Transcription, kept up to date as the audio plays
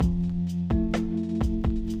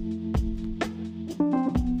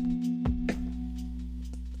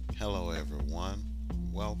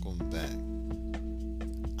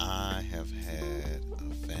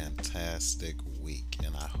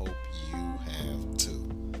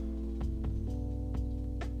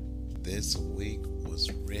this week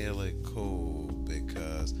was really cool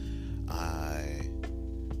because I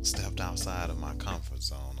stepped outside of my comfort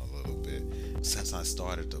zone a little bit. Since I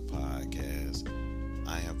started the podcast,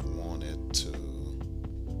 I have wanted to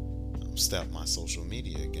step my social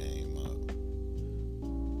media game up,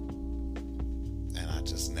 and I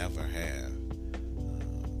just never have.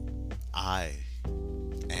 I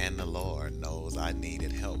and the Lord knows I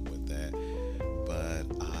needed help with that, but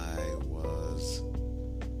I was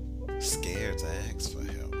scared to ask for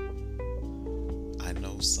help. I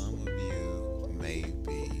know some of you may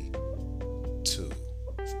be too.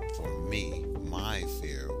 For me, my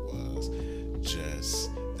fear was just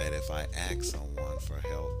that if I asked someone for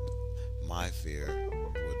help, my fear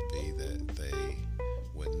would be that they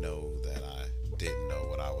would know that I didn't know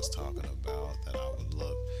what I was talking about, that I would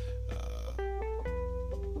look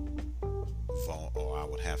or I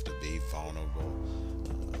would have to be vulnerable.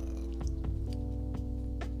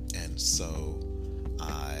 And so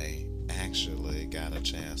I actually got a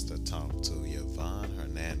chance to talk to Yvonne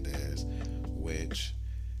Hernandez, which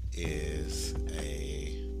is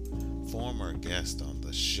a former guest on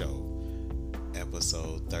the show,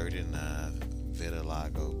 episode 39,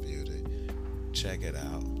 Vitiligo Beauty. Check it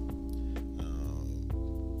out.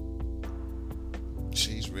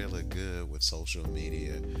 She's really good with social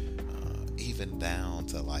media, even down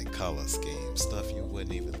to like color schemes, stuff you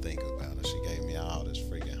wouldn't even think about. And she gave me all this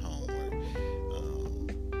freaking homework.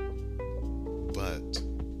 But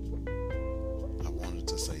I wanted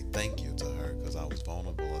to say thank you to her because I was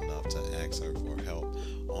vulnerable enough to ask her for help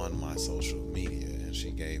on my social media, and she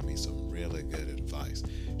gave me some really good advice.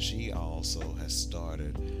 She also has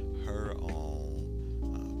started her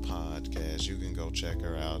own podcast. You can go check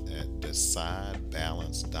her out at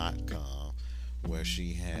decidebalance.com, where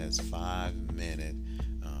she has 5-minute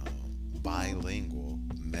bilingual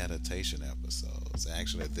meditation episodes.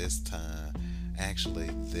 Actually,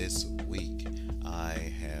 this week, I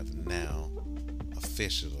have now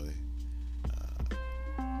officially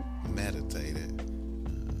meditated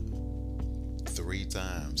 3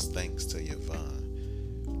 times thanks to Yvonne.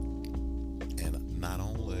 And not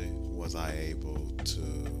only was I able to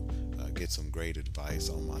get some great advice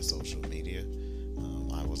on my social media,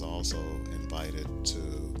 I was also invited to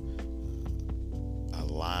a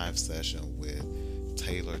live session with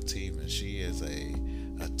Taylor Teeman. She is a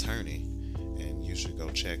attorney, and you should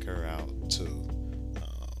go check her out too.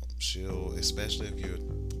 She'll, especially if you're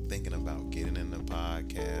thinking about getting in the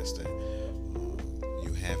podcast and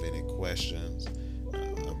you have any questions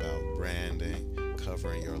about branding,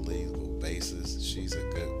 covering your legal basis, she's a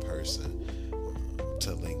good person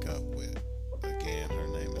to link up with. Again, her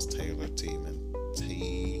name is Taylor Teeman,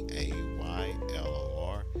 TaylorTieman.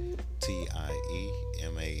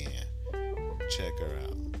 Check her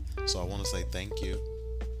out. So I want to say thank you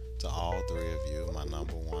to all 3 of you, my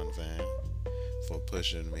number 1 fan, for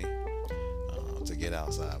pushing me to get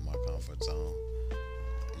outside my comfort zone.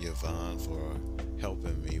 Yvonne for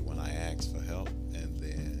helping me when I asked for help, and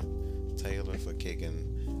then Taylor for kicking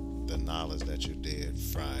the knowledge that you did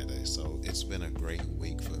Friday. So it's been a great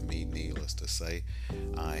week for me, needless to say.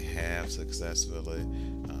 I have successfully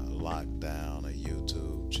locked down a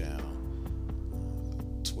YouTube channel,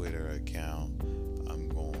 Twitter account. I'm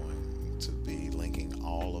going to be linking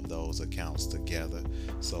all of those accounts together.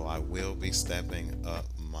 So I will be stepping up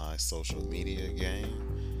my social media game.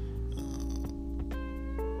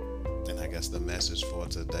 And I guess the message for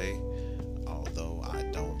today, although I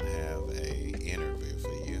don't have a interview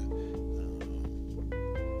for you,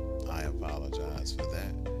 I apologize for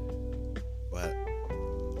that, but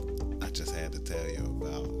I just had to tell you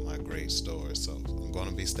about my great story. So I'm going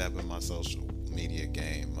to be stepping my social media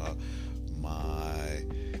game up.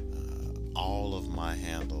 All of my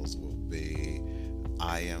handles will be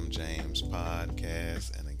I Am James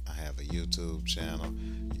Podcast, and I have a YouTube channel.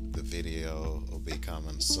 The video will be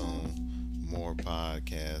coming soon. More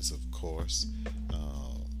podcasts, of course.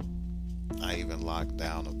 I even locked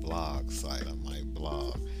down a blog site. I might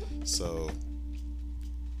blog. So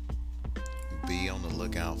be on the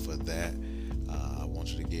lookout for that. I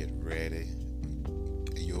want you to get ready.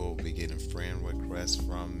 You'll be getting friend requests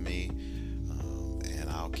from me, and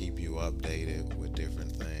I'll keep you updated with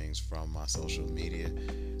different things from my social media.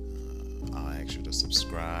 I'll ask you to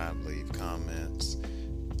subscribe, leave comments,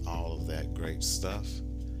 all of that great stuff.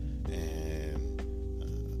 And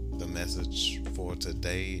the message for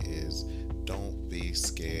today is don't be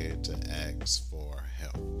scared to ask for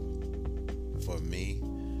help. For me,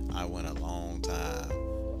 I went a long time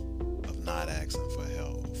of not asking for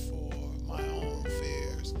help for my own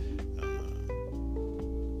fears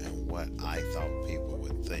and what I thought people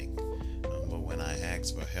would think. But when I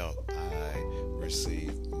asked for help, I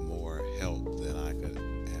received more help than I could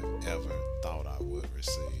have ever thought I would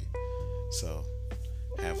receive. So,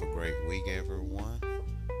 have a great week, everyone.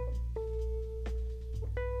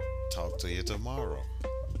 Talk to you tomorrow.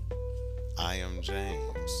 I Am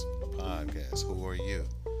James podcast. Who are you?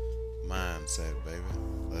 Mindset, baby.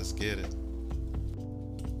 Let's get it.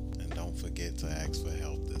 And don't forget to ask for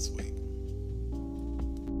help this week.